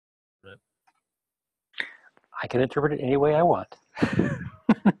I can interpret it any way I want.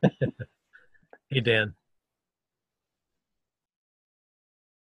 Hey, Dan.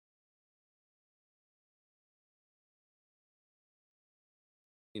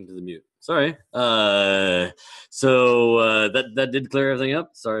 Into the mute. Sorry. That did clear everything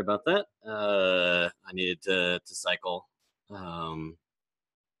up. Sorry about that. I needed to cycle.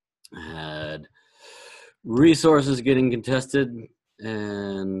 Had resources getting contested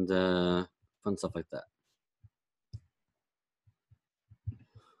and fun stuff like that.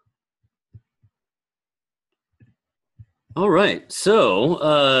 All right, so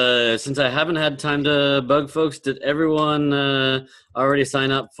since I haven't had time to bug folks, did everyone already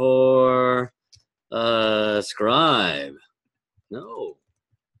sign up for Scribe? No.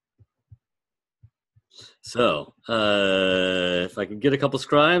 So if I could get a couple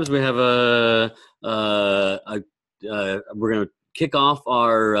scribes, we have we're going to kick off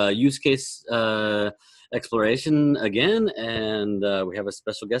our use case exploration again, and we have a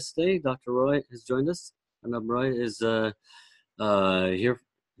special guest today. Dr. Roy has joined us. Arnab Roy is here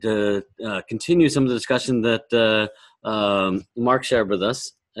to continue some of the discussion that Mark shared with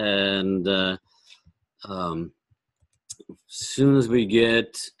us. And as soon as we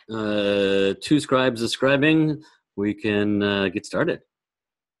get 2 scribes describing, we can get started.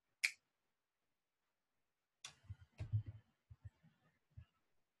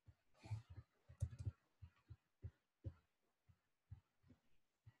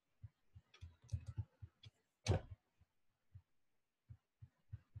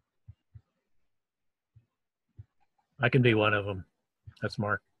 I can be one of them. That's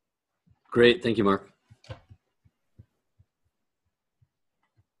Mark. Great. Thank you, Mark.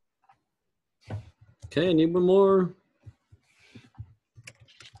 Okay, I need one more.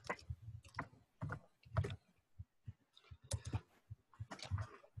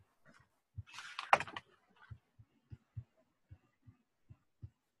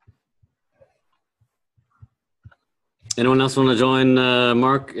 Anyone else want to join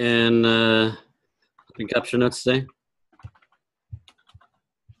Mark and capture notes today?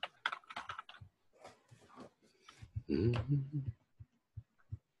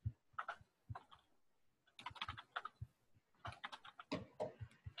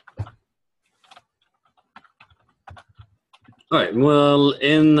 All right, well,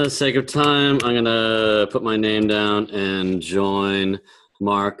 in the sake of time, I'm going to put my name down and join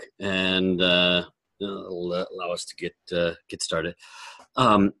Mark, and it'll allow us to get started.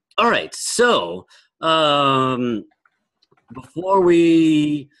 All right, so before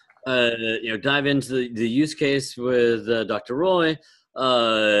we dive into the use case with Dr. Roy,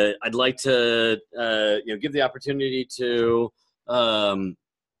 I'd like to give the opportunity to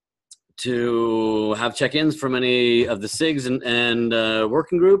have check-ins from any of the SIGs and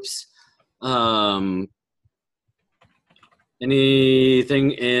working groups.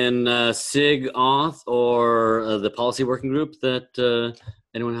 Anything in SIG auth or the policy working group that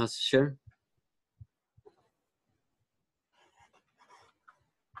anyone has to share?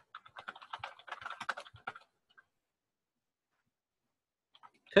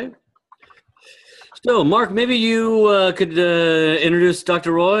 Okay. So, Mark, maybe you could introduce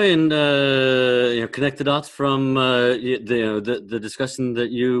Dr. Roy and connect the dots from the discussion that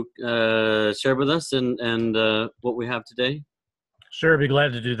you shared with us and what we have today. Sure, be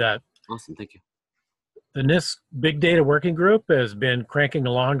glad to do that. Awesome, thank you. The NIST Big Data Working Group has been cranking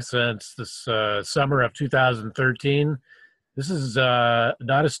along since this summer of 2013. This is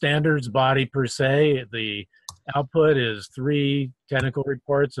not a standards body per se. The output is 3 technical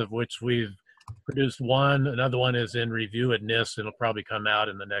reports, of which we've produced 1. Another one is in review at NIST. It'll probably come out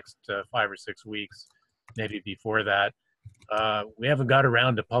in the next 5 or 6 weeks, maybe before that. We haven't got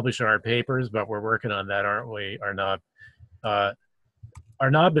around to publishing our papers, but we're working on that, aren't we, Arnab?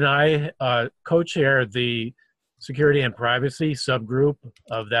 Arnab and I co-chair the security and privacy subgroup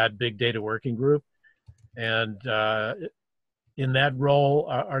of that Big Data Working Group. And in that role,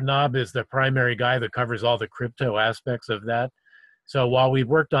 Arnab is the primary guy that covers all the crypto aspects of that. So while we've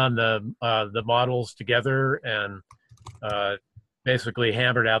worked on the models together and basically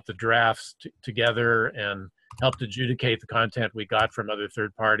hammered out the drafts together and helped adjudicate the content we got from other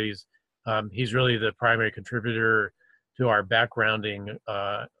third parties, he's really the primary contributor to our backgrounding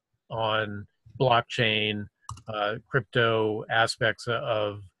on blockchain, crypto aspects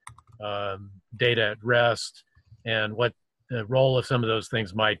of data at rest, and what the role of some of those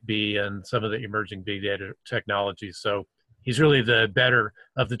things might be and some of the emerging big data technologies. So he's really the better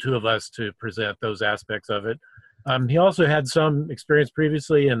of the two of us to present those aspects of it. He also had some experience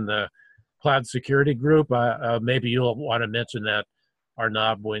previously in the cloud security group. Maybe you'll want to mention that,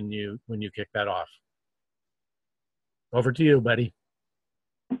 Arnab, when you kick that off. Over to you, buddy.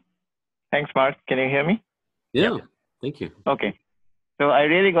 Thanks, Mark. Can you hear me? Yeah, Yep. thank you. Okay. So I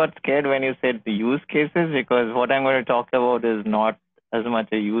really got scared when you said the use cases, because what I'm going to talk about is not as much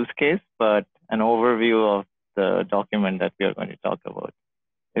a use case, but an overview of the document that we are going to talk about.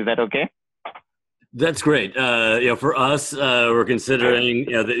 Is that okay? That's great. For us, we're considering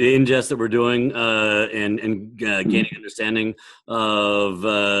the ingest that we're doing and gaining understanding of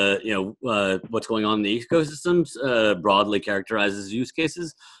what's going on in the ecosystems. Broadly characterized as use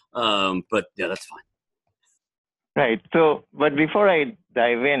cases, but yeah, that's fine. Right. So, but before I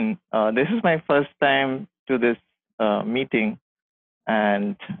dive in, this is my first time to this meeting,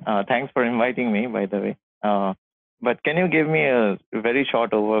 and thanks for inviting me, by the way. But can you give me a very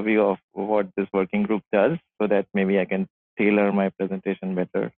short overview of what this working group does, so that maybe I can tailor my presentation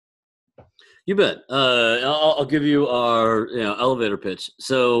better? You bet. I'll give you our elevator pitch.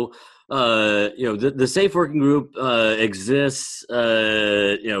 So the Safe Working Group exists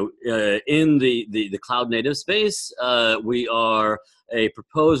in the cloud native space. We are a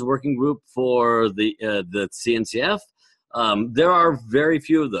proposed working group for the CNCF. There are very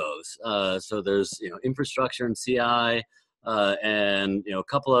few of those. So there's infrastructure and CI and a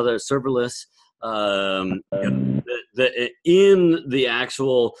couple other serverless. In the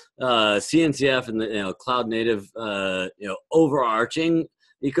actual CNCF and the cloud native overarching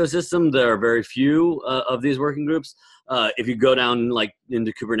ecosystem, there are very few of these working groups. If you go down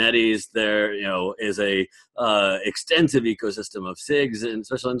into Kubernetes, there is a extensive ecosystem of SIGs and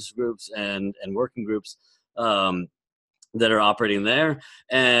special interest groups and working groups that are operating there.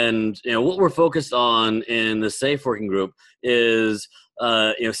 And what we're focused on in the Safe Working Group is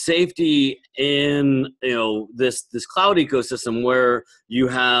safety in this cloud ecosystem where you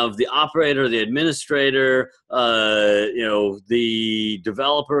have the operator, the administrator, the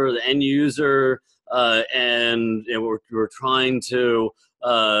developer, the end user, and we're trying to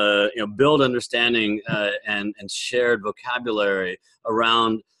build understanding and shared vocabulary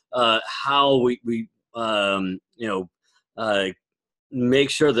around how we make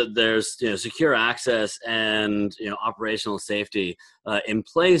sure that there's secure access and operational safety in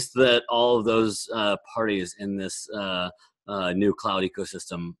place, that all of those parties in this new cloud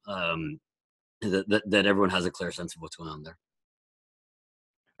ecosystem that everyone has a clear sense of what's going on there.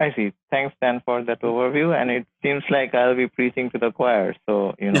 I see. Thanks, Dan, for that overview. And it seems like I'll be preaching to the choir.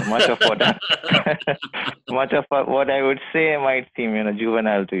 So much of what what I would say might seem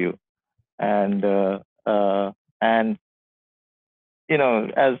juvenile to you, and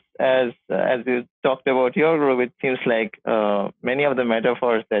as you talked about your group, it seems like many of the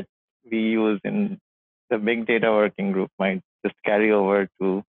metaphors that we use in the big data working group might just carry over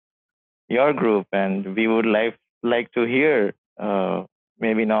to your group, and we would like to hear,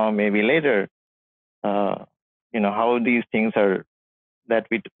 maybe now, maybe later, how these things are that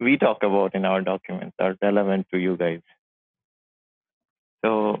we talk about in our documents are relevant to you guys.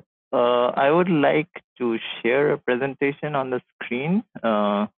 So I would like to share a presentation on the screen.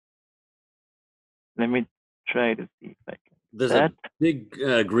 Let me try to see if I can. There's a big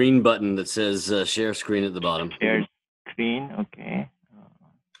green button that says share screen at the bottom. Share screen, okay.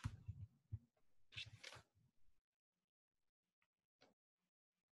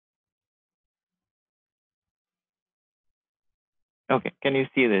 Okay, can you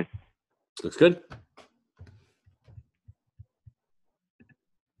see this? Looks good.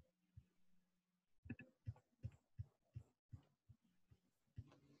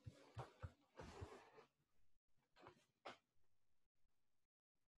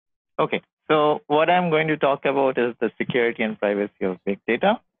 Okay, so what I'm going to talk about is the security and privacy of big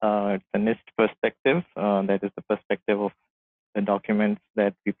data. It's a NIST perspective. That is the perspective of the documents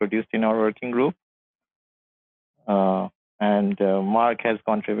that we produced in our working group. And Mark has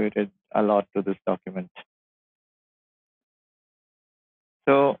contributed a lot to this document.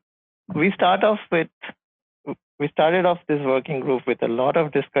 So we started off this working group with a lot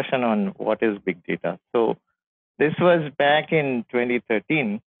of discussion on what is big data. So this was back in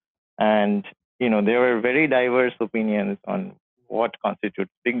 2013, and there were very diverse opinions on what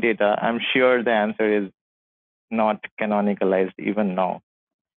constitutes big data. I'm sure the answer is not canonicalized even now,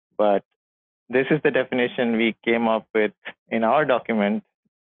 but this is the definition we came up with in our document.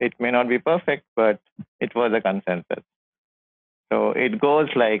 It may not be perfect, but it was a consensus. So it goes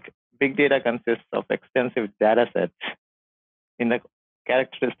like, big data consists of extensive data sets in the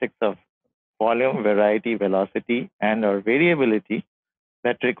characteristics of volume, variety, velocity, and/or variability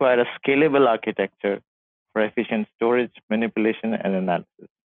that require a scalable architecture for efficient storage, manipulation, and analysis.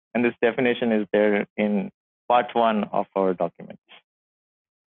 And this definition is there in part 1 of our document.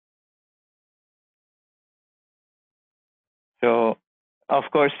 So, of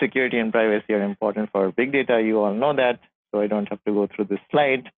course, security and privacy are important for big data. You all know that, so I don't have to go through this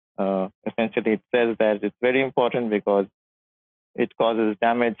slide. Essentially, it says that it's very important because it causes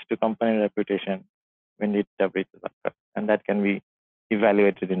damage to company reputation when data breaches occur, and that can be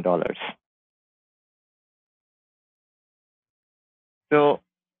evaluated in dollars. So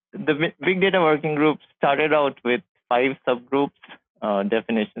the big data working group started out with 5 subgroups: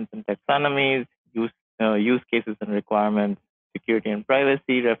 definitions and taxonomies, use cases and requirements, security and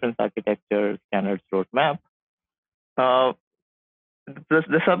privacy, reference architecture, standards roadmap.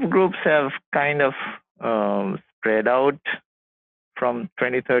 The subgroups have kind of spread out from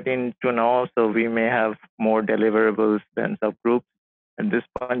 2013 to now, so we may have more deliverables than subgroups. At this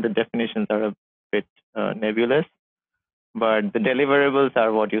point, the definitions are a bit nebulous, but the deliverables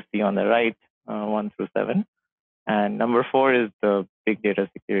are what you see on the right, 1 through 7. And number 4 is the big data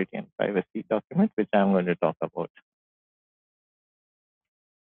security and privacy document, which I'm going to talk about.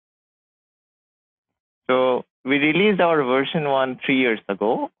 So we released our version 1 3 years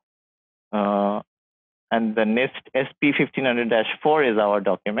ago. And the NIST SP 1500-4 is our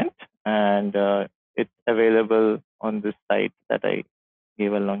document, and it's available on this site that I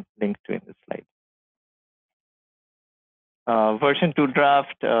gave a link to in this slide. Version 2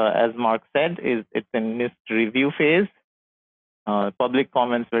 draft, as Mark said, it's in NIST review phase. Public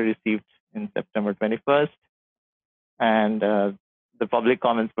comments were received in September 21st, and the public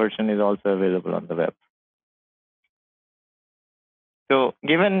comments version is also available on the web. So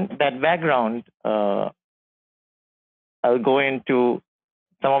given that background, I'll go into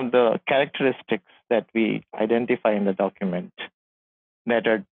some of the characteristics that we identify in the document that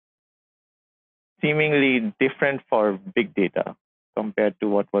are seemingly different for big data compared to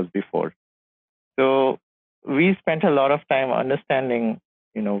what was before. So we spent a lot of time understanding,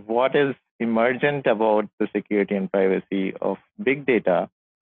 what is emergent about the security and privacy of big data,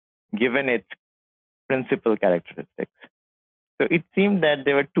 given its principal characteristics. So it seemed that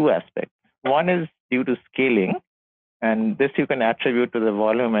there were 2 aspects. One is due to scaling, and this you can attribute to the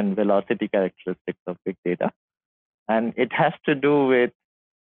volume and velocity characteristics of big data. And it has to do with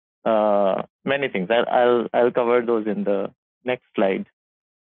many things. I'll cover those in the next slide.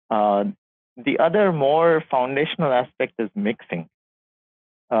 The other more foundational aspect is mixing.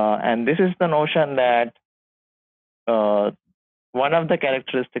 And this is the notion that one of the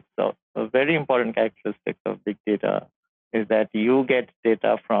characteristics of a very important characteristics of big data is that you get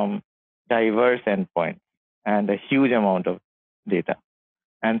data from diverse endpoints and a huge amount of data.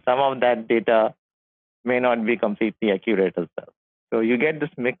 And some of that data may not be completely accurate as well. So you get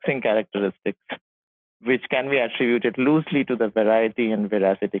this mixing characteristics, which can be attributed loosely to the variety and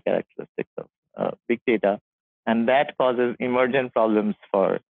veracity characteristics of big data. And that causes emergent problems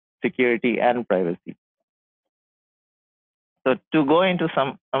for security and privacy. So to go into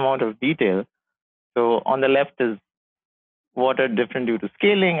some amount of detail, so on the left is what are different due to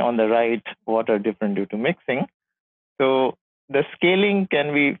scaling, on the right, what are different due to mixing. So the scaling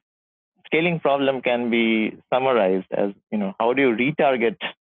problem can be summarized as, how do you retarget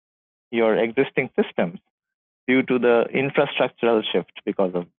your existing systems due to the infrastructural shift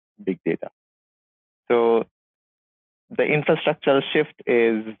because of big data. So the infrastructural shift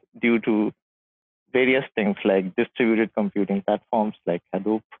is due to various things like distributed computing platforms like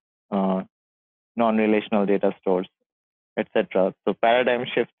Hadoop, non-relational data stores, etc. So paradigm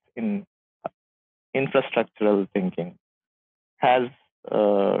shifts in infrastructural thinking is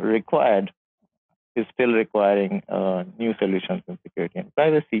still requiring new solutions in security and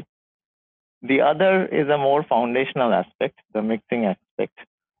privacy. The other is a more foundational aspect, the mixing aspect.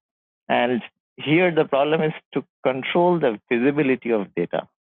 And here the problem is to control the visibility of data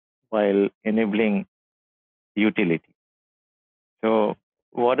while enabling utility. So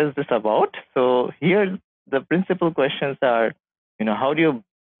what is this about? So here the principal questions are, how do you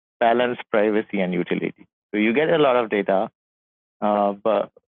balance privacy and utility? So you get a lot of data,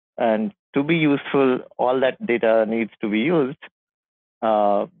 and to be useful, all that data needs to be used.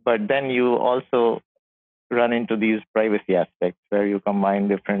 But then you also run into these privacy aspects where you combine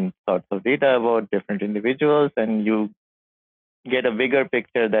different sorts of data about different individuals, and you get a bigger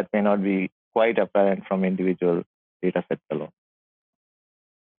picture that may not be quite apparent from individual data sets alone.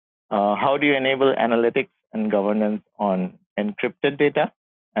 How do you enable analytics and governance on encrypted data?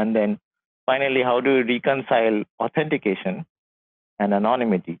 And then finally, how do you reconcile authentication and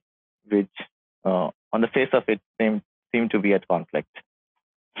anonymity, which on the face of it seem to be at conflict?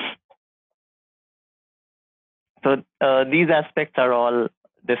 So these aspects are all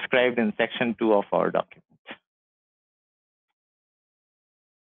described in section 2 of our document.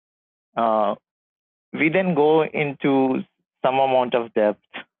 We then go into some amount of depth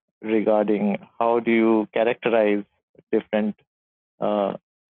regarding how do you characterize different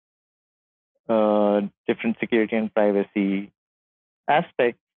different security and privacy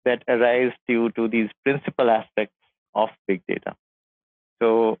aspects that arise due to these principal aspects of big data.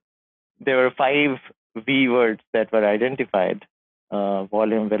 So there were 5 V words that were identified: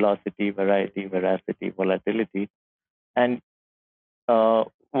 volume, velocity, variety, veracity, volatility. And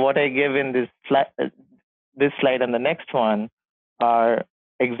what I give in this slide and the next one are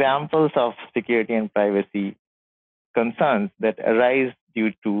examples of security and privacy concerns that arise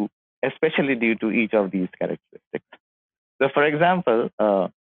especially due to each of these characteristics. So for example,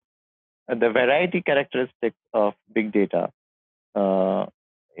 the variety characteristic of big data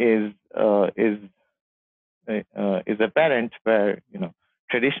is apparent, where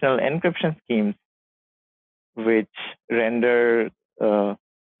traditional encryption schemes, which render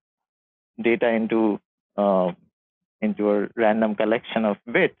data into a random collection of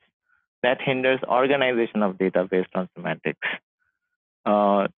bits, that hinders organization of data based on semantics.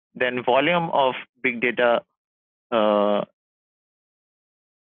 Then volume of big data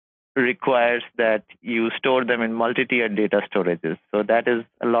requires that you store them in multi-tiered data storages. So that is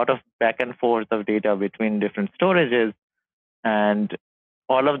a lot of back and forth of data between different storages, and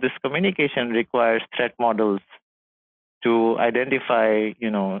all of this communication requires threat models to identify,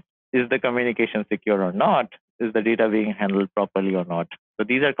 is the communication secure or not? Is the data being handled properly or not? So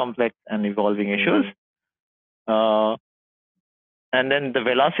these are complex and evolving issues. And then the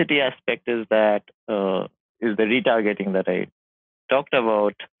velocity aspect is that is the retargeting that I talked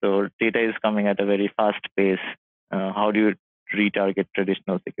about. So data is coming at a very fast pace. How do you retarget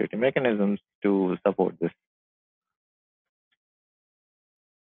traditional security mechanisms to support this?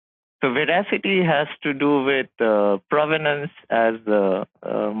 So veracity has to do with provenance, as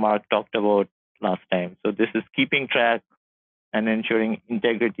Mark talked about last time. So this is keeping track and ensuring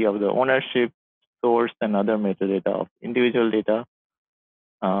integrity of the ownership, source, and other metadata of individual data.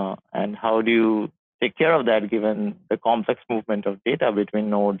 And how do you take care of that given the complex movement of data between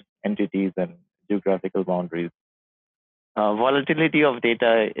nodes, entities, and geographical boundaries? Volatility of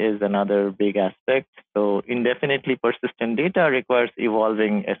data is another big aspect. So indefinitely persistent data requires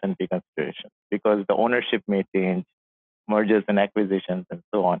evolving S&P considerations because the ownership may change, mergers and acquisitions, and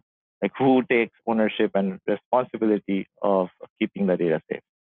so on. Like who takes ownership and responsibility of keeping the data safe?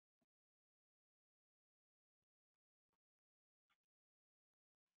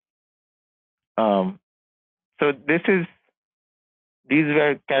 So these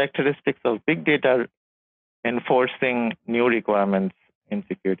were characteristics of big data enforcing new requirements in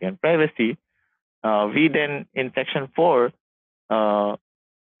security and privacy. We then, in section 4,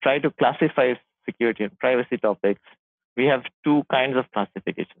 try to classify security and privacy topics. We have 2 kinds of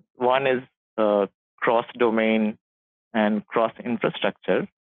classifications. One is cross-domain and cross-infrastructure,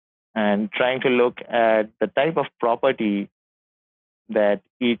 and trying to look at the type of property that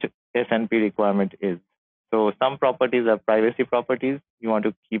each S&P requirement is. So some properties are privacy properties. You want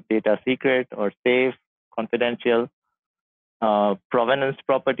to keep data secret or safe, confidential. Provenance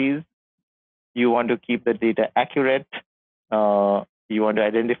properties, you want to keep the data accurate. You want to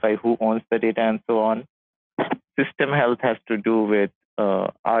identify who owns the data and so on. System health has to do with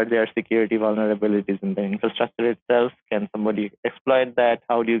are there security vulnerabilities in the infrastructure itself? Can somebody exploit that?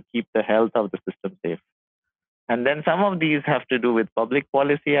 How do you keep the health of the system safe? And then some of these have to do with public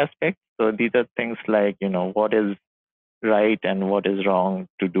policy aspects. So these are things like, what is right and what is wrong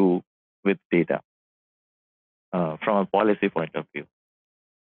to do with data from a policy point of view.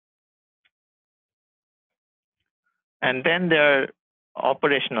 And then there are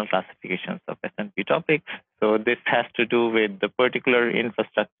operational classifications of S&P topics. So this has to do with the particular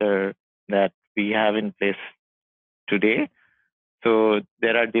infrastructure that we have in place today. So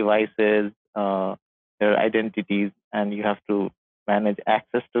there are devices, there are identities, and you have to manage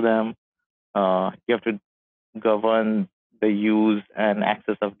access to them. You have to govern the use and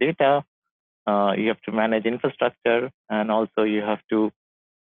access of data. You have to manage infrastructure, and also you have to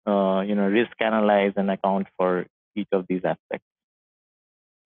risk analyze and account for each of these aspects.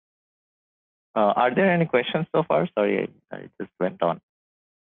 Are there any questions so far? Sorry, I just went on.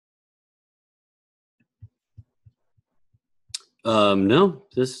 No,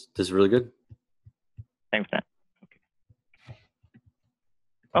 this is really good. Thanks, Dan.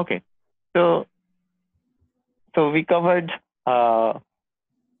 Okay. So we covered how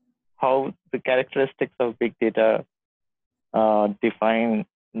the characteristics of big data define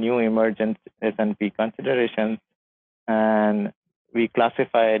new emergent S&P considerations, and we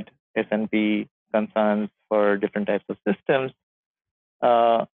classified S&P concerns for different types of systems.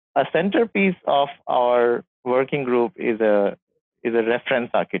 A centerpiece of our working group is a is a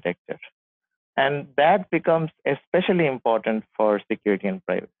reference architecture. And that becomes especially important for security and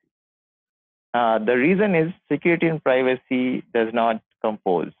privacy. The reason is security and privacy does not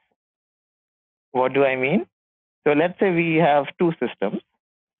compose. What do I mean? So let's say we have two systems,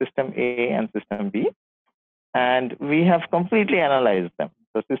 system A and system B, and we have completely analyzed them.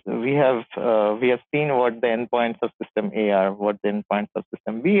 So we have seen what the endpoints of system A are, what the endpoints of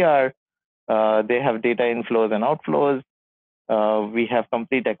system B are. They have data inflows and outflows. We have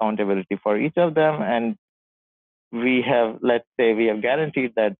complete accountability for each of them, and we have, let's say, we have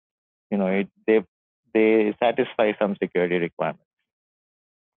guaranteed that they satisfy some security requirements,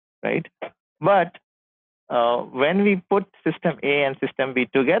 right? But when we put system A and system B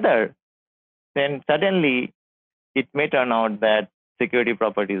together, then suddenly it may turn out that security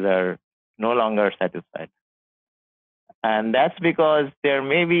properties are no longer satisfied. And that's because there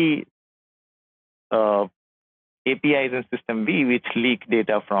may be APIs in system B which leak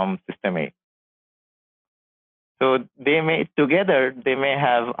data from system A. So they may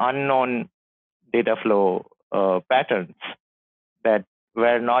have unknown data flow patterns that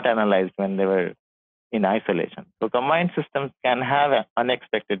were not analyzed when they were in isolation. So combined systems can have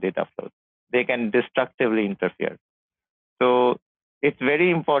unexpected data flows. They can destructively interfere. So it's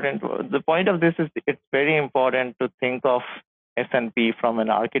very important. The point of this is it's very important to think of S&P from an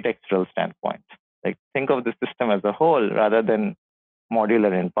architectural standpoint. Like think of the system as a whole rather than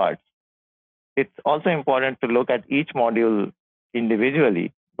modular in parts. It's also important to look at each module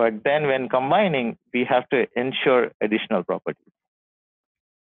individually, but then when combining, we have to ensure additional properties.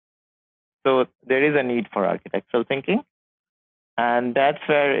 So there is a need for architectural thinking. And that's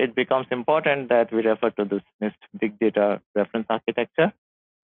where it becomes important that we refer to this NIST big data reference architecture.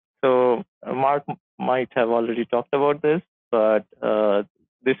 So Mark might have already talked about this, but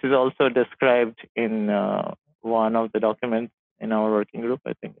this is also described in one of the documents in our working group.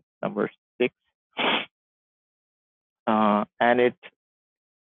 I think it's number 6. And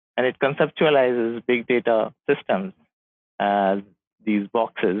it conceptualizes big data systems as these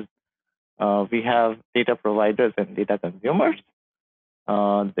boxes. We have data providers and data consumers.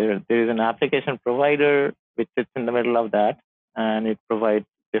 There is an application provider which sits in the middle of that, and it provides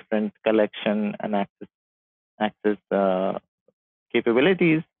different collection and access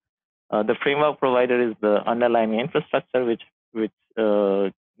capabilities. The framework provider is the underlying infrastructure which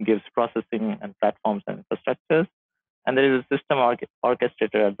gives processing and platforms and infrastructures. And there is a system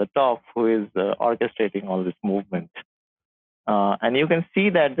orchestrator at the top who is orchestrating all this movement. And you can see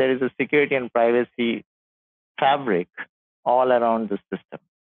that there is a security and privacy fabric all around the system.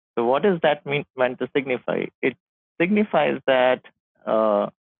 So what does that meant to signify? It signifies that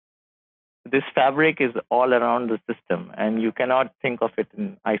this fabric is all around the system, and you cannot think of it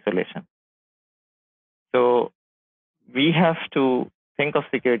in isolation. So we have to think of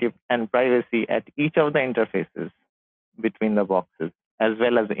security and privacy at each of the interfaces between the boxes, as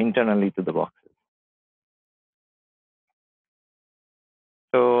well as internally to the boxes.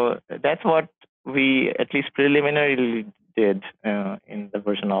 So that's what we at least preliminarily did in the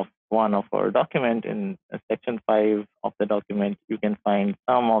version of 1 of our document. In section 5 of the document, you can find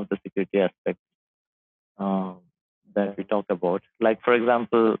some of the security aspects that we talked about. Like, for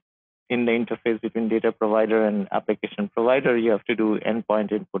example, in the interface between data provider and application provider, you have to do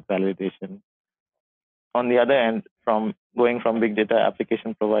endpoint input validation. On the other end, going from big data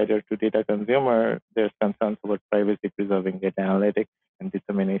application provider to data consumer, there's concerns about privacy preserving data analytics and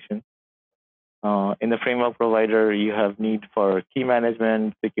dissemination. In the framework provider, you have need for key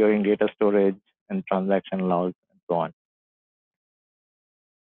management, securing data storage, and transaction logs, and so on.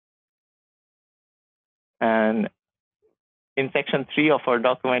 And in section 3 of our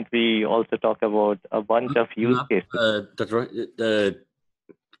document, we also talk about a bunch of use cases. That's right.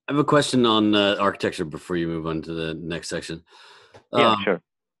 I have a question on architecture before you move on to the next section. Yeah, sure.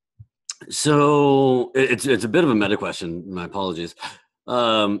 So it's a bit of a meta question. My apologies.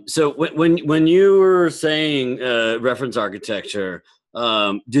 So when you were saying reference architecture,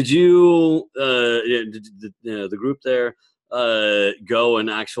 did you the group there go and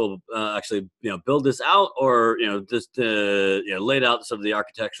actually build this out, or just laid out sort of the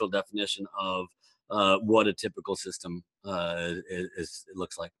architectural definition of what a typical system it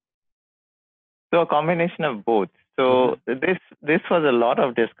looks like? So a combination of both. So this was a lot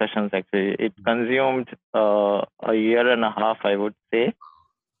of discussions actually. It consumed a year and a half, I would say.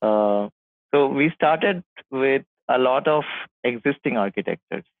 So we started with a lot of existing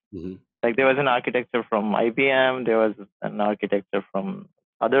architectures. Like there was an architecture from IBM, there was an architecture from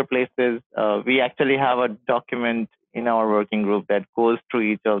other places. We actually have a document in our working group that goes through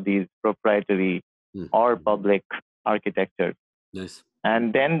each of these proprietary or public architectures. Nice.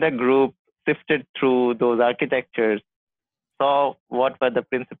 And then the group sifted through those architectures, saw what were the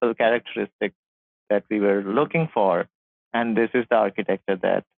principal characteristics that we were looking for, and this is the architecture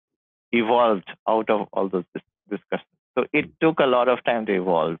that evolved out of all those discussions. So it took a lot of time to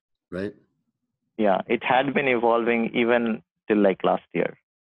evolve. Right. Yeah, it had been evolving even till like last year.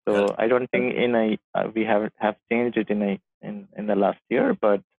 So I don't think we have changed it in the last year,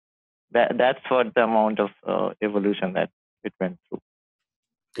 but that's what the amount of evolution that it went through.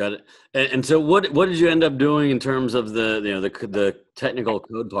 Got it. And so what did you end up doing in terms of the technical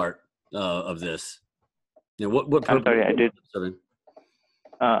code part of this? What I'm sorry, I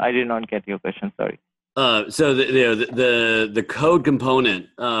did not get your question. Sorry. So the code component,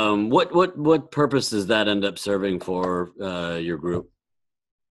 what purpose does that end up serving for your group?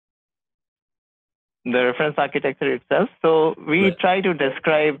 The reference architecture itself. So we try to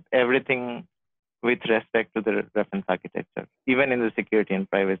describe everything with respect to the reference architecture, even in the security and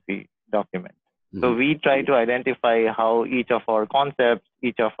privacy document. Mm-hmm. So we try to identify how each of our concepts,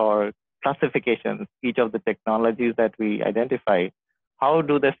 each of our classifications, each of the technologies that we identify, how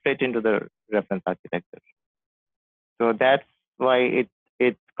do they fit into the reference architecture? So that's why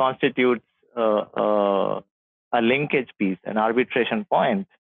it constitutes a linkage piece, an arbitration point,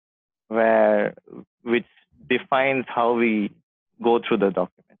 which defines how we go through the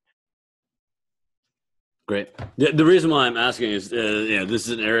document. Great. The reason why I'm asking is, this is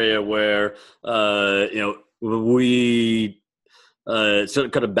an area where we sort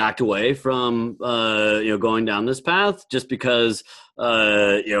of kind of backed away from going down this path, just because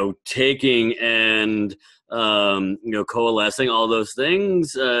taking and coalescing all those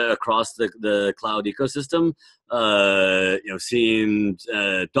things across the cloud ecosystem seemed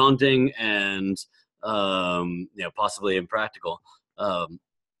daunting and possibly impractical.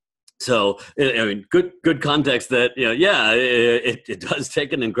 So, I mean, good context that, it does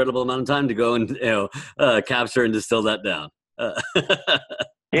take an incredible amount of time to go and, capture and distill that down.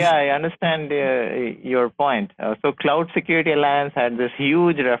 Yeah, I understand your point. So Cloud Security Alliance had this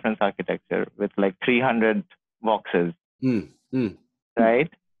huge reference architecture with like 300 boxes, right?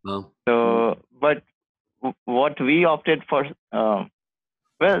 Well, so, but what we opted for, one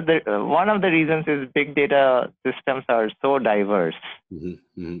of the reasons is big data systems are so diverse.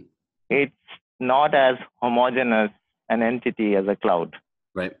 Mm-hmm. It's not as homogeneous an entity as a cloud.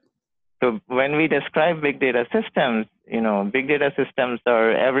 Right. So when we describe big data systems, big data systems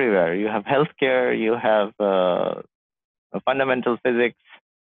are everywhere. You have healthcare, you have fundamental physics,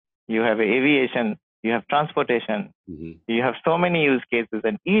 you have aviation, you have transportation, you have so many use cases,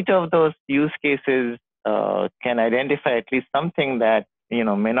 and each of those use cases can identify at least something that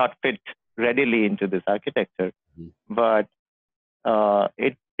may not fit readily into this architecture, but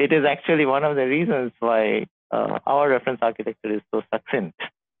it is actually one of the reasons why our reference architecture is so succinct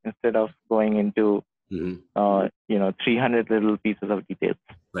instead of going into 300 little pieces of details.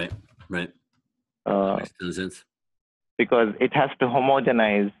 Right. Makes sense. Because it has to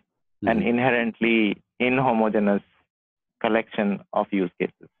homogenize an inherently inhomogeneous collection of use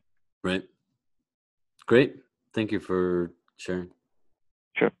cases. Right. Great. Thank you for sharing.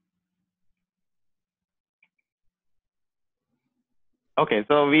 Sure. Okay,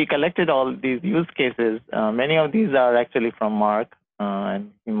 so we collected all these use cases. Many of these are actually from Mark,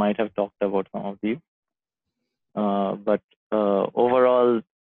 and he might have talked about some of these. But overall,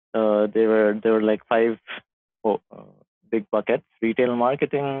 there were like 5 big buckets: retail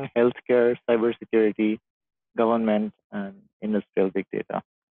marketing, healthcare, cybersecurity, government, and industrial big data.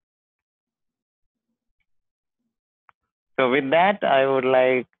 So with that, I would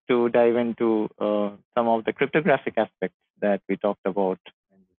like to dive into some of the cryptographic aspects that we talked about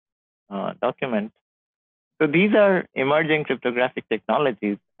in this document. So these are emerging cryptographic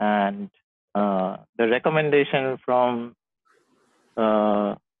technologies, and the recommendation from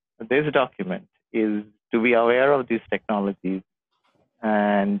this document is to be aware of these technologies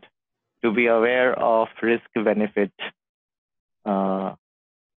and to be aware of risk-benefit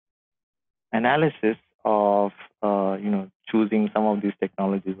analysis of choosing some of these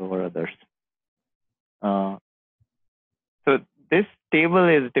technologies over others. So this table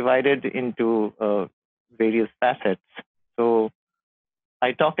is divided into various facets. So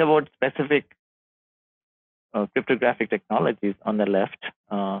I talked about specific cryptographic technologies on the left.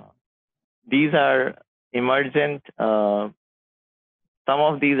 These are emergent. Some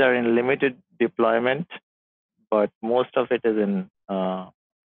of these are in limited deployment, but most of it is in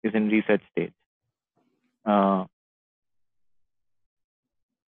research stage.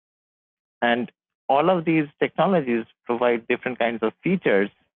 And all of these technologies provide different kinds of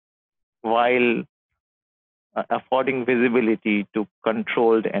features, while affording visibility to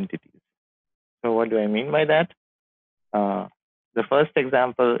controlled entities. So what do I mean by that? The first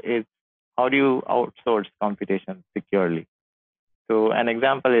example is, how do you outsource computation securely? So an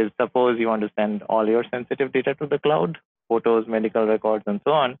example is, suppose you want to send all your sensitive data to the cloud, photos, medical records, and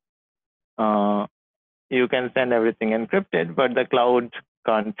so on. You can send everything encrypted, but the cloud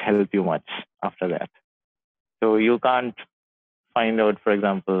can't help you much after that. So you can't find out, for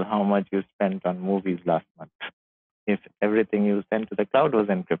example, how much you spent on movies last month if everything you sent to the cloud was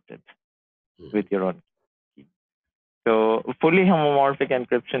encrypted with your own key. So fully homomorphic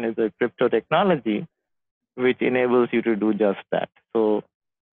encryption is a crypto technology which enables you to do just that. So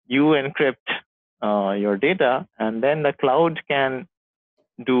you encrypt your data, and then the cloud can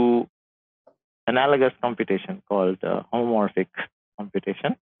do analogous computation called homomorphic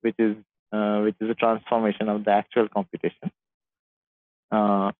computation, which is a transformation of the actual computation.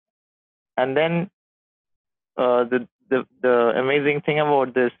 And then the amazing thing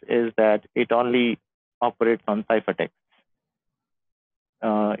about this is that it only operates on ciphertext.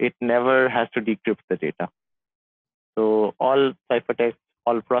 It never has to decrypt the data. So all ciphertext,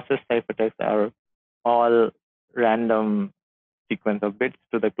 all processed ciphertext are all random sequence of bits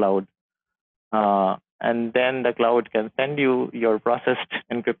to the cloud. And then the cloud can send you your processed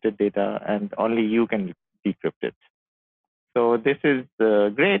encrypted data, and only you can decrypt it. So this is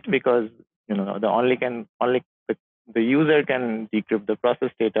great because the user can decrypt the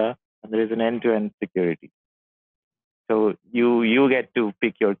processed data, and there is an end-to-end security. So you get to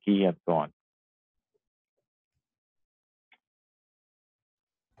pick your key and so on.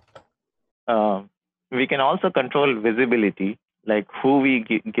 We can also control visibility, like who we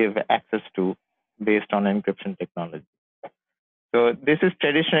give access to based on encryption technology. So this is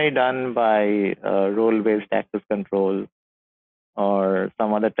traditionally done by role-based access control or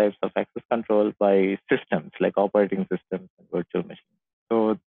some other types of access control by systems like operating systems and virtual machines.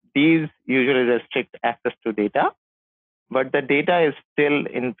 So these usually restrict access to data, but the data is still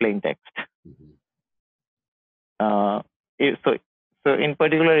in plain text. So in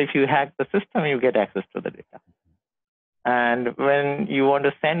particular, if you hack the system, you get access to the data. And when you want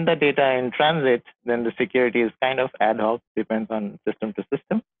to send the data in transit, then the security is kind of ad hoc, depends on system to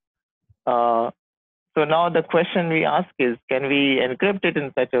system. So now the question we ask is, can we encrypt it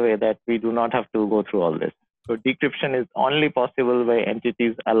in such a way that we do not have to go through all this? So decryption is only possible by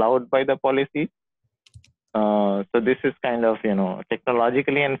entities allowed by the policy. So this is kind of,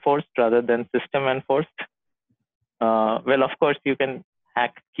 technologically enforced rather than system enforced. Well, of course, you can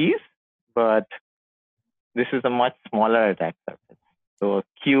hack keys, but this is a much smaller attack surface. So a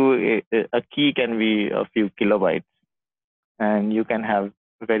key can be a few kilobytes, and you can have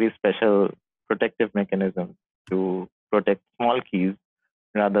very special protective mechanisms to protect small keys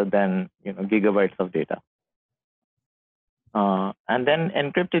rather than gigabytes of data. And then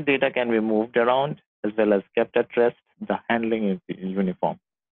encrypted data can be moved around as well as kept at rest. The handling is uniform.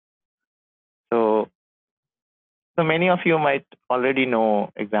 So many of you might already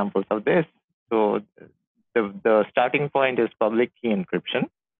know examples of this. So the starting point is public key encryption.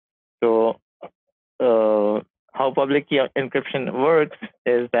 So how public key encryption works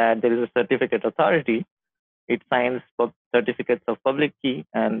is that there is a certificate authority. It signs certificates of public key,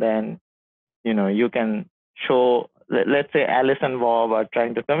 and then you can show. Let's say Alice and Bob are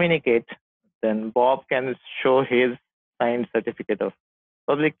trying to communicate. Then Bob can show his signed certificate of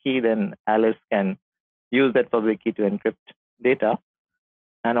public key. Then Alice can use that public key to encrypt data,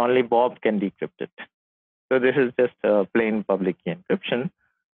 and only Bob can decrypt it. So this is just a plain public key encryption.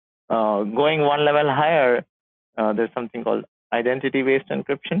 Going one level higher, there's something called identity-based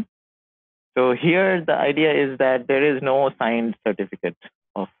encryption. So here the idea is that there is no signed certificate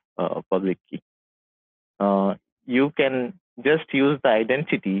of public key. You can just use the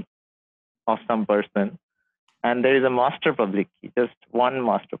identity of some person, and there is a master public key, just one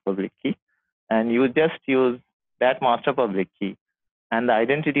master public key, and you just use that master public key and the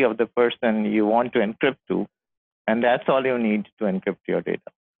identity of the person you want to encrypt to, and that's all you need to encrypt your data.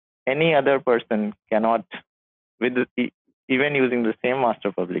 Any other person cannot, even using the same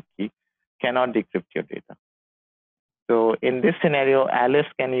master public key, cannot decrypt your data. So in this scenario, Alice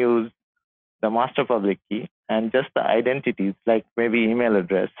can use the master public key and just the identities, like maybe email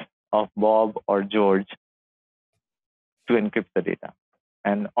address of Bob or George, to encrypt the data.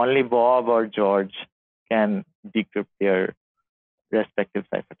 And only Bob or George can decrypt their respective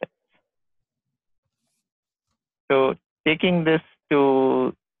ciphertexts. So taking this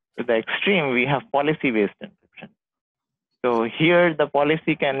to the extreme, we have policy-based encryption. So here the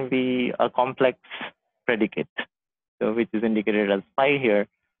policy can be a complex predicate, so which is indicated as pi here.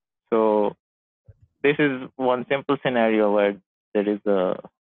 So this is one simple scenario where there is a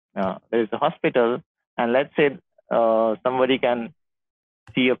hospital, and let's say somebody can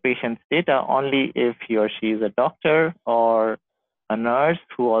see a patient's data only if he or she is a doctor or a nurse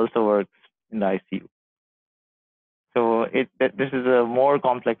who also works in the ICU. So this is a more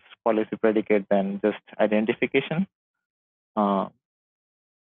complex policy predicate than just identification. So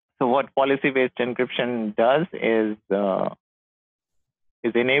what policy-based encryption does is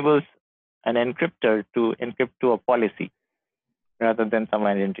enables an encryptor to encrypt to a policy rather than some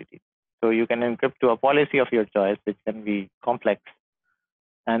identity. So you can encrypt to a policy of your choice, which can be complex.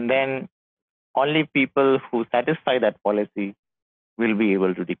 And then only people who satisfy that policy will be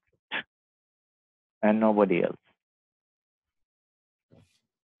able to decrypt, and nobody else.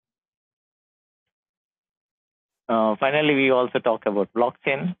 Finally, we also talk about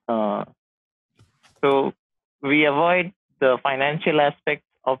blockchain. So we avoid the financial aspects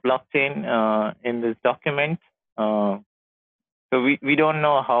of blockchain in this document. So we don't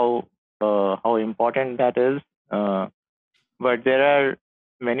know how important that is, but there are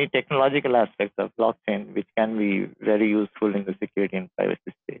many technological aspects of blockchain which can be very useful in the security and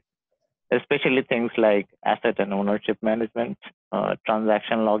privacy space, especially things like asset and ownership management,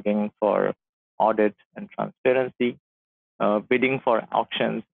 transaction logging for audit and transparency, bidding for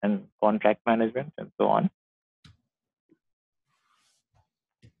auctions and contract management, and so on.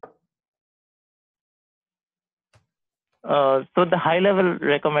 So the high-level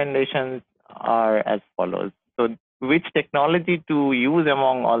recommendations are as follows. So which technology to use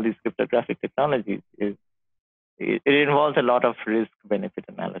among all these cryptographic technologies is, it involves a lot of risk-benefit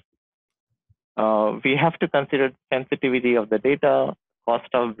analysis. We have to consider sensitivity of the data, cost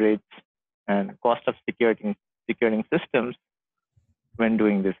of bridge, and cost of securing systems when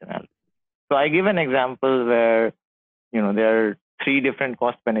doing this analysis. So I give an example where there are 3 different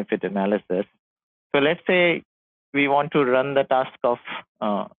cost-benefit analysis. So let's say we want to run the task of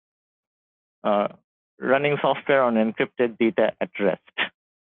running software on encrypted data at rest.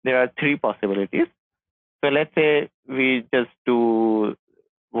 There are 3 possibilities. So let's say we just do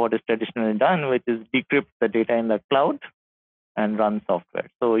what is traditionally done, which is decrypt the data in the cloud and run software.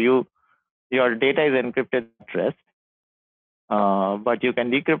 So your data is encrypted at rest, but you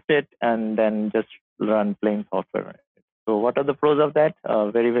can decrypt it and then just run plain software. So what are the pros of that?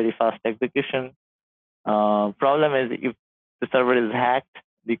 Very, very fast execution. Problem is, if the server is hacked,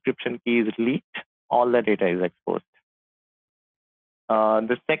 the encryption key is leaked, all the data is exposed.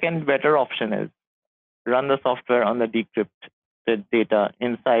 The second better option is run the software on the decrypted data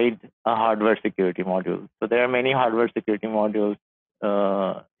inside a hardware security module. So there are many hardware security modules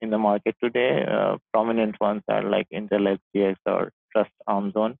in the market today. Prominent ones are like Intel SGX or Trust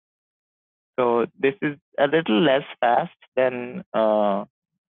Arm Zone. So this is a little less fast than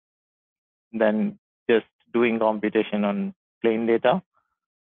just doing computation on plain data,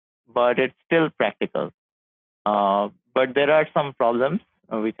 but it's still practical. But there are some problems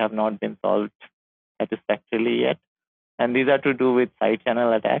which have not been solved satisfactorily yet, and these are to do with side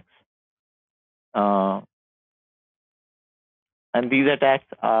channel attacks. And these attacks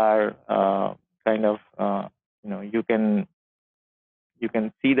are kind of you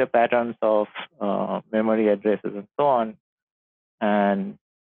can see the patterns of memory addresses and so on, and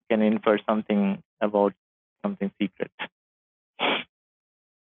can infer something about something secret.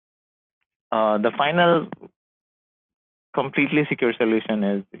 The final completely secure solution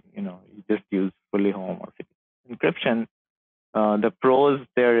is you just use fully homomorphic encryption. The pros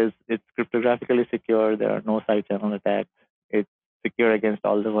there is it's cryptographically secure. There are no side channel attacks. It's secure against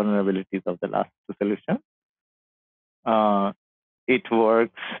all the vulnerabilities of the last 2 solutions. It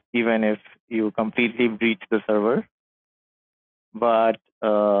works even if you completely breach the server. But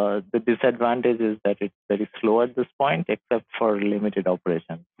the disadvantage is that it's very slow at this point, except for limited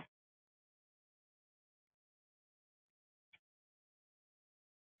operations.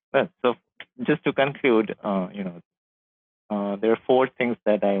 Well, so just to conclude, there are 4 things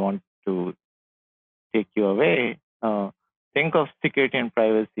that I want to take you away. Think of security and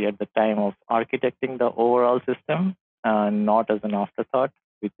privacy at the time of architecting the overall system, and not as an afterthought,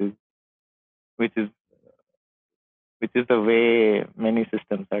 which is the way many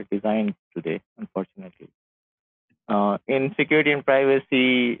systems are designed today, unfortunately. In security and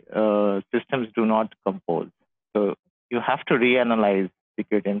privacy, systems do not compose. So you have to reanalyze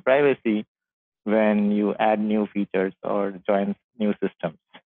security and privacy when you add new features or join new systems.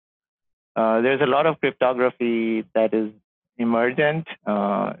 There's a lot of cryptography that is emergent.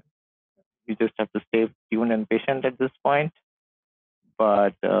 You just have to stay tuned and patient at this point,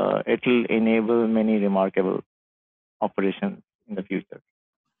 but it will enable many remarkable operations in the future.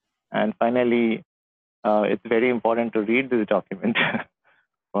 And finally, it's very important to read this document.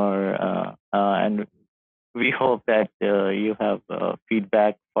 And we hope that you have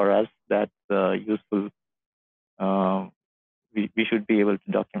feedback for us that's useful. We should be able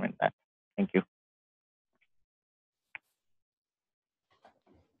to document that. Thank you.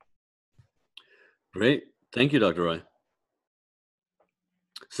 Great. Thank you, Dr. Roy.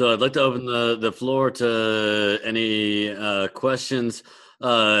 So I'd like to open the floor to any questions,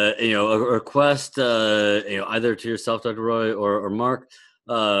 a request, either to yourself, Dr. Roy, or Mark.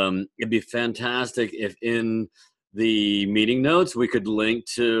 It'd be fantastic if in the meeting notes we could link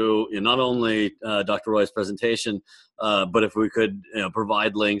to not only Dr. Roy's presentation, but if we could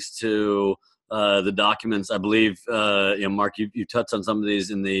provide links to the documents. I believe, Mark, you touched on some of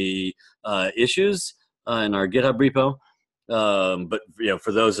these in the issues in our GitHub repo. But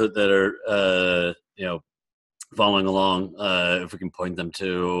for those that are following along, if we can point them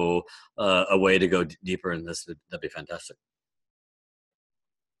to a way to go deeper in this, that'd be fantastic.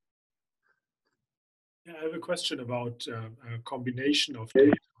 Yeah, I have a question about a combination of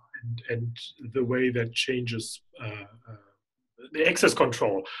data and the way that changes the access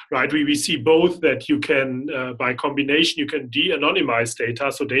control, right? We see both that you can, by combination, you can de-anonymize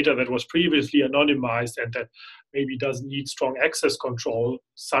data, so data that was previously anonymized and that maybe doesn't need strong access control,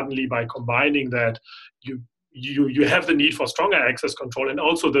 suddenly by combining that, you have the need for stronger access control, and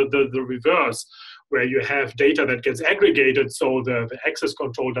also the reverse, where you have data that gets aggregated, so the access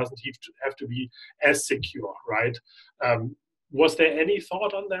control doesn't have to be as secure, right? Was there any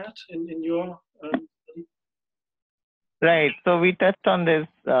thought on that in your Right. So we touched on this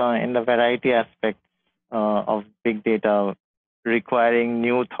in the variety aspects of big data requiring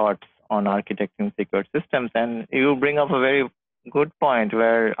new thoughts on architecting secure systems. And you bring up a very good point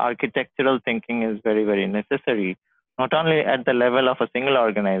where architectural thinking is very, very necessary, not only at the level of a single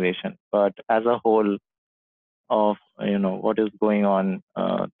organization, but as a whole of what is going on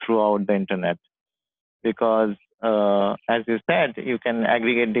throughout the internet. Because as you said, you can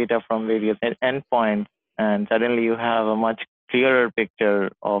aggregate data from various endpoints, and suddenly you have a much clearer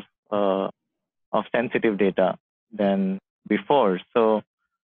picture of sensitive data than before. So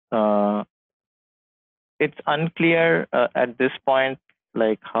it's unclear at this point,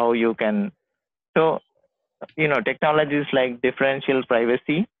 like how you can. So technologies like differential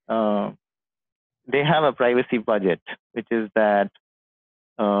privacy, they have a privacy budget, which is that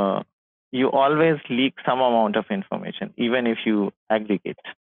you always leak some amount of information, even if you aggregate.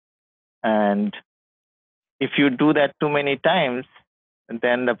 And if you do that too many times,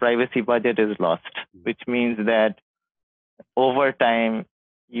 then the privacy budget is lost, which means that over time,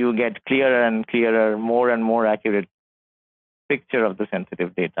 you get clearer and clearer, more and more accurate picture of the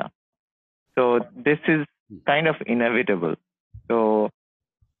sensitive data. So this is kind of inevitable. So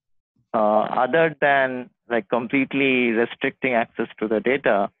other than like completely restricting access to the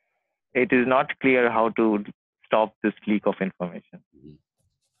data, it is not clear how to stop this leak of information.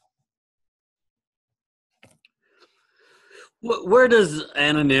 Where does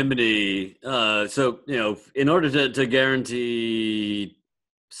anonymity, in order to guarantee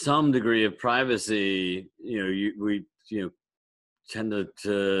some degree of privacy, we tend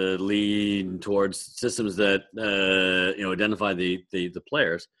to lean towards systems that identify the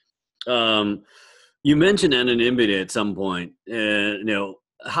players. You mentioned anonymity at some point.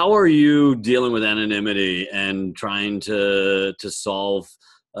 How are you dealing with anonymity and trying to solve,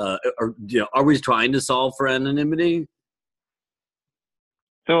 are we trying to solve for anonymity?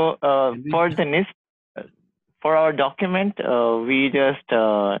 So for the NIST, for our document, we just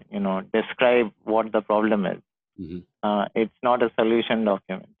describe what the problem is. Mm-hmm. It's not a solution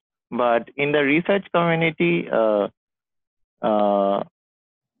document. But in the research community, there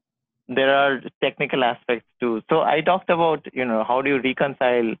are technical aspects too. So I talked about how do you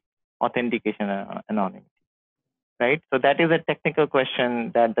reconcile authentication and anonymity, right? So that is a technical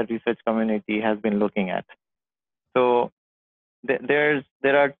question that the research community has been looking at. So there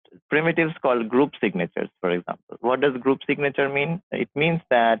are primitives called group signatures, for example. What does group signature mean? It means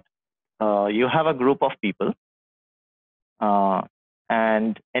that you have a group of people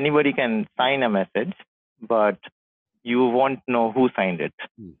and anybody can sign a message, but you won't know who signed it.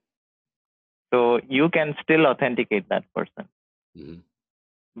 So you can still authenticate that person,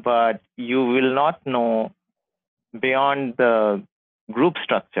 but you will not know beyond the group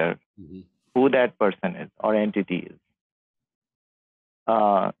structure who that person is or entity is.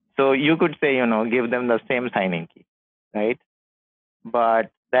 So you could say, give them the same signing key, right?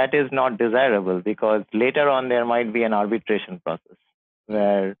 But that is not desirable because later on there might be an arbitration process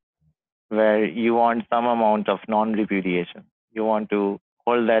where you want some amount of non-repudiation. You want to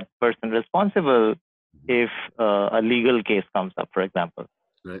hold that person responsible if a legal case comes up, for example.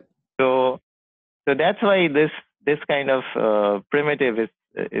 Right. So that's why this kind of primitive is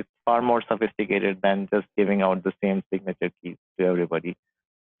far more sophisticated than just giving out the same signature keys to everybody.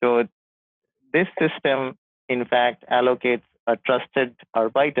 So this system, in fact, allocates a trusted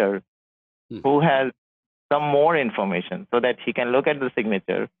arbiter who has some more information so that he can look at the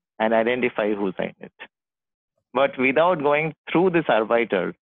signature and identify who signed it. But without going through this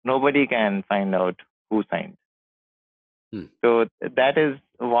arbiter, nobody can find out who signed. So that is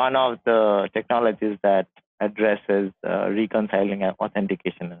one of the technologies that addresses reconciling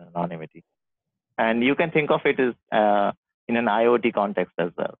authentication and anonymity. And you can think of it as in an IoT context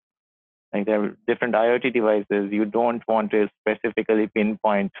as well. Like there are different IoT devices. You don't want to specifically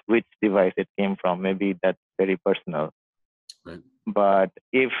pinpoint which device it came from. Maybe that's very personal. Right. But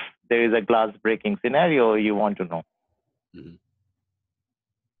if there is a glass breaking scenario, you want to know. Mm-hmm.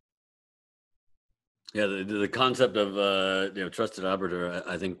 Yeah, the concept of trusted arbiter,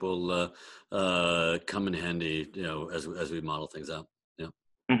 I think, will come in handy, as we model things out. Yeah.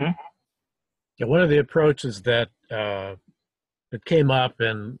 Mm-hmm. Yeah, one of the approaches that that came up,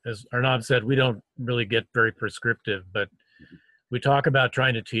 and as Arnab said, we don't really get very prescriptive, but we talk about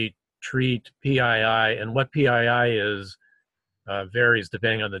trying to treat PII, and what PII is varies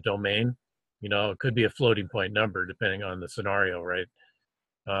depending on the domain. It could be a floating point number depending on the scenario, right?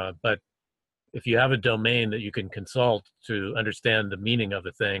 But if you have a domain that you can consult to understand the meaning of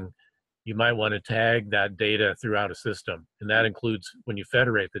a thing, you might want to tag that data throughout a system, and that includes when you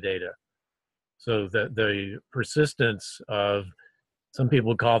federate the data. So the persistence of, some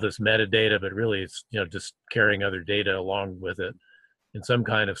people call this metadata, but really it's just carrying other data along with it in some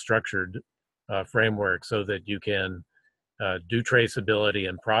kind of structured framework, so that you can do traceability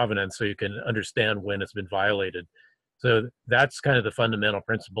and provenance, so you can understand when it's been violated. So that's kind of the fundamental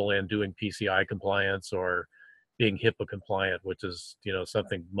principle in doing PCI compliance or being HIPAA compliant, which is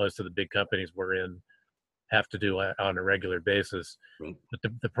something most of the big companies we're in have to do on a regular basis. Right. But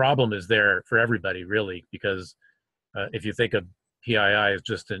the problem is there for everybody, really, because if you think of PII as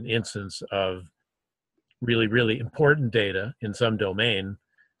just an instance of really, really important data in some domain,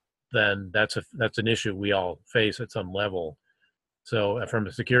 then that's an issue we all face at some level. So from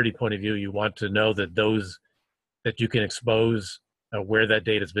a security point of view, you want to know that that you can expose where that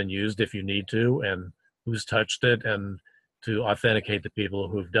data has been used if you need to, and who's touched it, and to authenticate the people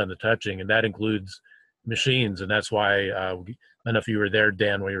who've done the touching. And that includes machines. And that's why, I don't know if you were there,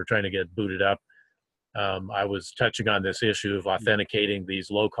 Dan, when you were trying to get booted up. I was touching on this issue of authenticating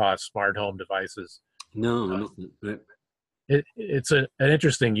these low-cost smart home devices. No, it's an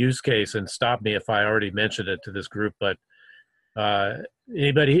interesting use case, and stop me if I already mentioned it to this group, but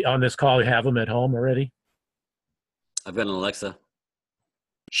anybody on this call have them at home already? I've got an Alexa.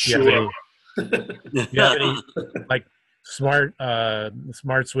 Sure. You have any like smart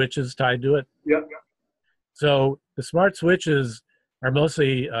switches tied to it? Yeah. So the smart switches are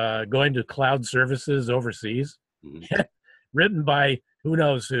mostly going to cloud services overseas, written by who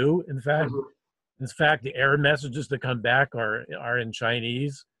knows who. In fact, the error messages that come back are in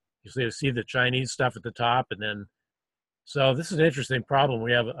Chinese. You see the Chinese stuff at the top, and then so this is an interesting problem.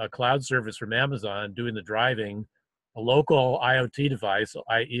 We have a cloud service from Amazon doing the driving, a local IoT device,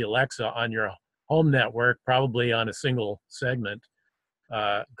 i.e. Alexa, on your home network, probably on a single segment,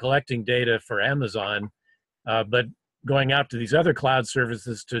 collecting data for Amazon, but going out to these other cloud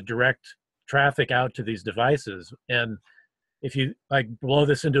services to direct traffic out to these devices. And if you blow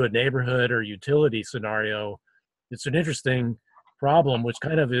this into a neighborhood or utility scenario, it's an interesting problem, which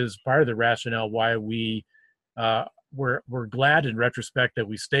kind of is part of the rationale why we're glad in retrospect that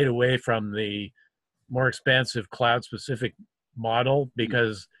we stayed away from the more expansive cloud-specific model,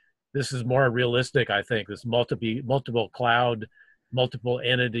 because this is more realistic, I think. This multiple cloud, multiple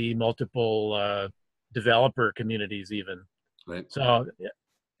entity, multiple developer communities even. Right. So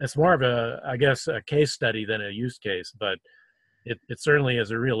it's more of a case study than a use case, but it certainly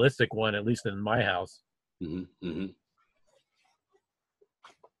is a realistic one, at least in my house. Mm-hmm. Mm-hmm.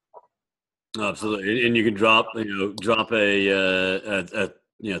 Absolutely, and you can drop a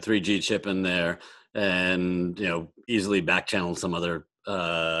 3G chip in there, and easily back channel some other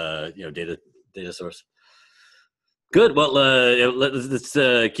data source. Good. Well, let's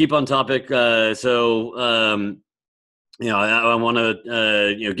keep on topic. I want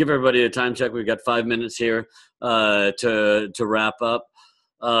to give everybody a time check. We've got 5 minutes here to wrap up.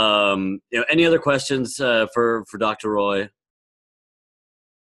 Any other questions for Dr. Roy?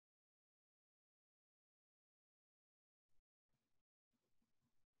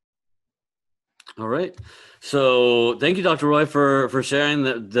 All right. So thank you, Dr. Roy, for sharing.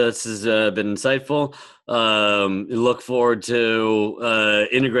 That this has been insightful. Look forward to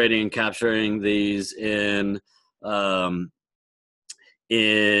integrating and capturing these in our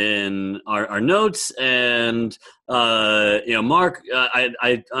notes. And Mark,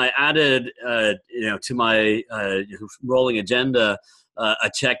 I added to my rolling agenda a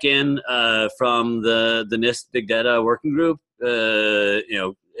check-in from the NIST Big Data Working Group.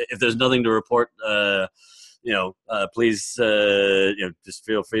 If there's nothing to report, please, just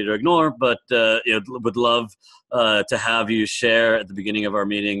feel free to ignore. But would love to have you share at the beginning of our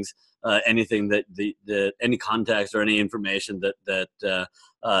meetings anything that any context or any information that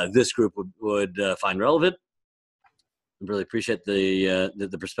this group would find relevant. I really appreciate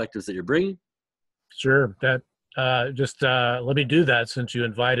the perspectives that you're bringing. Sure. That just let me do that since you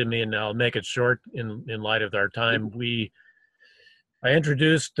invited me, and I'll make it short in light of our time. I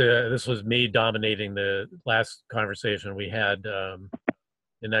introduced, this was me dominating the last conversation we had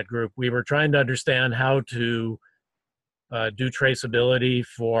in that group. We were trying to understand how to do traceability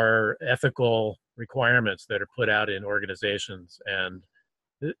for ethical requirements that are put out in organizations. And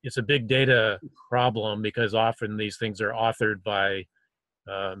it's a big data problem because often these things are authored by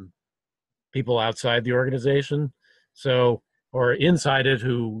people outside the organization, or inside it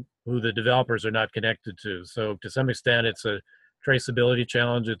who the developers are not connected to. So to some extent, it's a traceability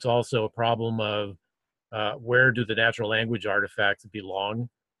challenge. It's also a problem of where do the natural language artifacts belong,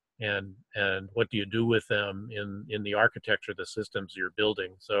 and what do you do with them in the architecture of the systems you're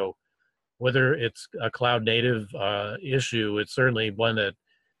building. So whether it's a cloud native issue, it's certainly one that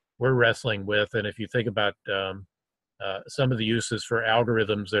we're wrestling with. And if you think about some of the uses for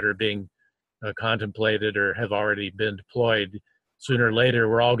algorithms that are being contemplated or have already been deployed, sooner or later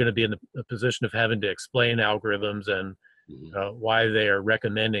we're all going to be in the position of having to explain algorithms and why they are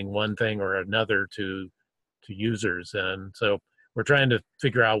recommending one thing or another to users. And so we're trying to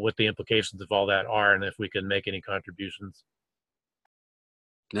figure out what the implications of all that are and if we can make any contributions.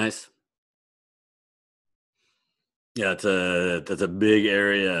 Nice. Yeah, that's a big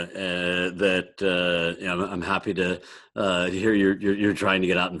area that I'm happy to hear you're trying to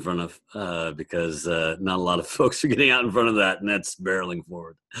get out in front of because not a lot of folks are getting out in front of that, and that's barreling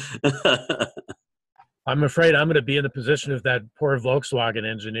forward. I'm afraid I'm going to be in the position of that poor Volkswagen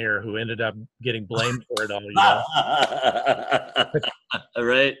engineer who ended up getting blamed for it all.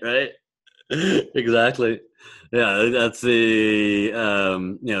 Right. Exactly. Yeah, that's the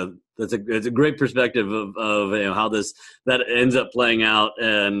it's a great perspective of how that ends up playing out,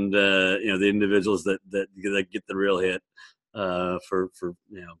 and the individuals that get the real hit for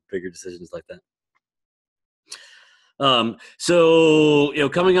bigger decisions like that. So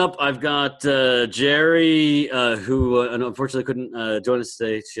coming up, I've got Jerry, who unfortunately couldn't join us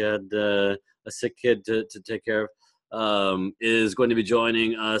today. She had a sick kid to take care of. Is going to be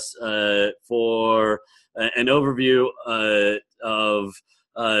joining us for an overview of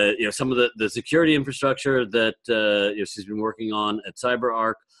some of the security infrastructure that she's been working on at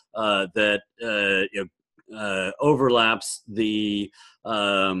CyberArk that overlaps the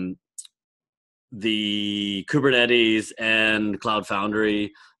Kubernetes and Cloud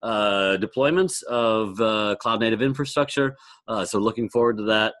Foundry deployments of cloud native infrastructure. So looking forward to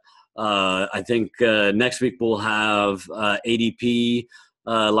that. I think next week we'll have ADP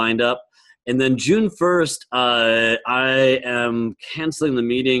lined up. And then June 1st, I am canceling the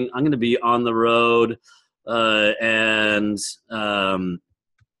meeting. I'm going to be on the road and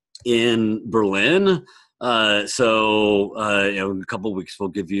in Berlin. So in a couple of weeks, we'll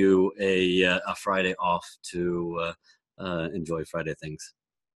give you a Friday off to enjoy Friday things.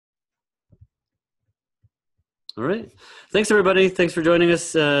 All right. Thanks, everybody. Thanks for joining us.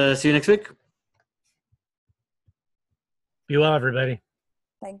 See you next week. Be well, everybody.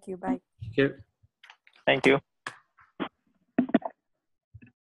 Thank you. Bye. Take care. Thank you.